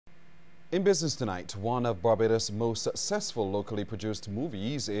In business tonight, one of Barbados' most successful locally produced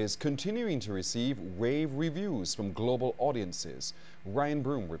movies is continuing to receive rave reviews from global audiences. Ryan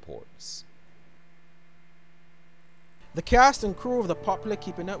Broom reports. The cast and crew of the popular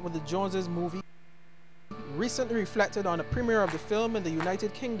Keeping Up with the Joneses movie recently reflected on the premiere of the film in the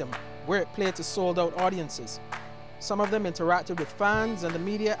United Kingdom, where it played to sold-out audiences. Some of them interacted with fans and the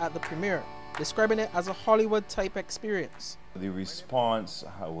media at the premiere, describing it as a Hollywood-type experience. The response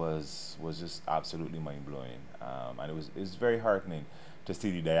was just absolutely mind-blowing, and it was very heartening to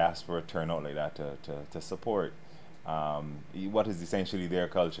see the diaspora turn out like that to support what is essentially their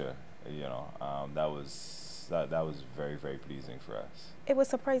culture. You know, that was very, very pleasing for us. It was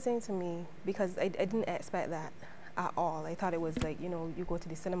surprising to me because I didn't expect that at all. I thought it was like, you know, you go to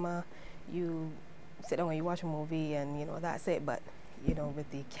the cinema, you sit down and you watch a movie and, you know, that's it. But, you know, with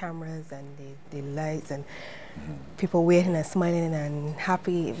the cameras and the lights and people waiting and smiling and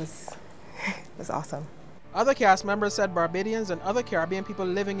happy, it was awesome. Other cast members said Barbadians and other Caribbean people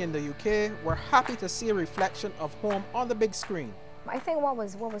living in the UK were happy to see a reflection of home on the big screen. I think what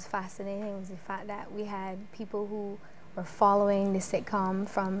was fascinating was the fact that we had people who were following the sitcom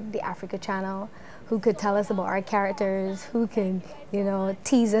from the Africa channel, who could tell us about our characters, who could, you know,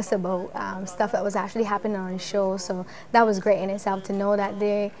 tease us about stuff that was actually happening on the show. So that was great in itself to know that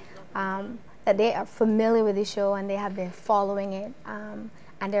they are familiar with the show and they have been following it,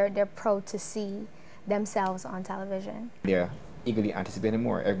 and they're proud to see themselves on television. Yeah. Eagerly anticipating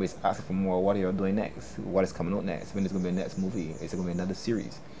more. Everybody's asking for more. What are you doing next? What is coming out next? When is going to be a next movie? Is it going to be another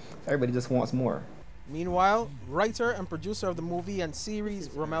series? Everybody just wants more. Meanwhile, writer and producer of the movie and series,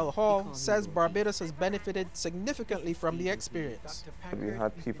 Ramel Hall, says Barbados has benefited significantly from the experience. We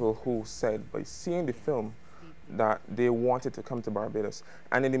had people who said by seeing the film that they wanted to come to Barbados.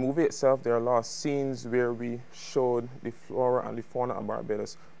 And in the movie itself, there are a lot of scenes where we showed the flora and the fauna of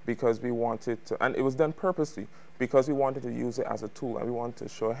Barbados because we wanted to, and it was done purposely, because we wanted to use it as a tool, and we wanted to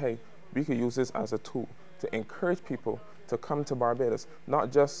show, hey, we could use this as a tool to encourage people to come to Barbados,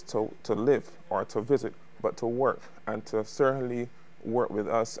 not just to live or to visit, but to work, and to certainly work with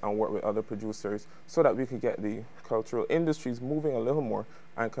us and work with other producers so that we could get the cultural industries moving a little more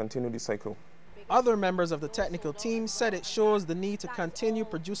and continue the cycle. Other members of the technical team said it shows the need to continue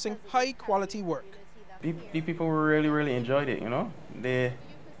producing high-quality work. The people really enjoyed it, you know.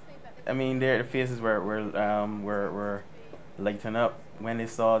 Their faces were lighting up when they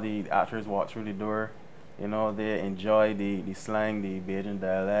saw the actors walk through the door. You know, they enjoy the slang, the Bajan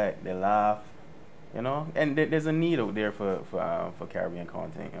dialect, they laugh, you know. And there's a need out there for Caribbean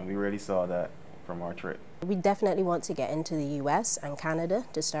content, and we really saw that from our trip. We definitely want to get into the US and Canada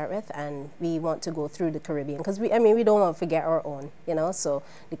to start with, and we want to go through the Caribbean because we don't want to forget our own, you know. So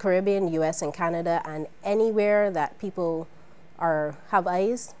the Caribbean, US and Canada, and anywhere that people have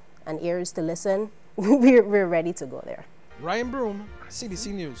eyes and ears to listen, we're ready to go there. Ryan Broom,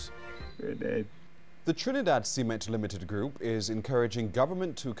 CBC News. The Trinidad Cement Limited Group is encouraging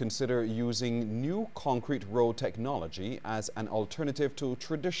government to consider using new concrete road technology as an alternative to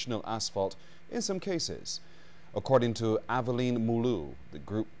traditional asphalt in some cases. According to Aveline Moulou, the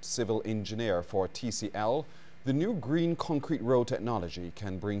group civil engineer for TCL, the new green concrete road technology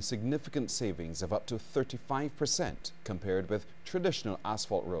can bring significant savings of up to 35% compared with traditional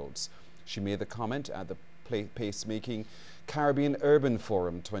asphalt roads. She made the comment at the Pacemaking Caribbean Urban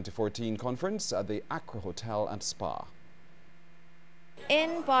Forum 2014 conference at the Accra Hotel and Spa.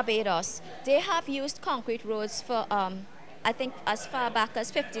 In Barbados, they have used concrete roads for I think as far back as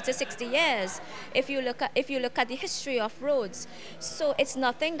 50 to 60 years, if you look at the history of roads. So it's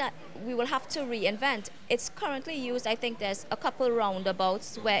nothing that we will have to reinvent. It's currently used. I think there's a couple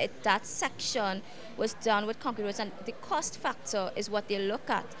roundabouts where that section was done with concrete roads, and the cost factor is what they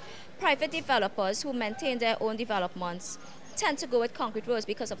look at. Private developers who maintain their own developments tend to go with concrete roads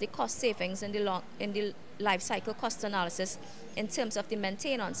because of the cost savings in the life cycle cost analysis in terms of the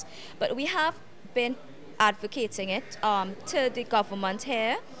maintenance. But we have been advocating it to the government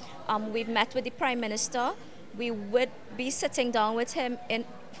here. We've met with the Prime Minister. We would be sitting down with him in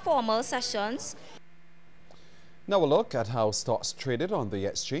formal sessions. Now a look at how stocks traded on the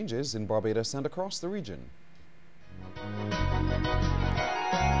exchanges in Barbados and across the region.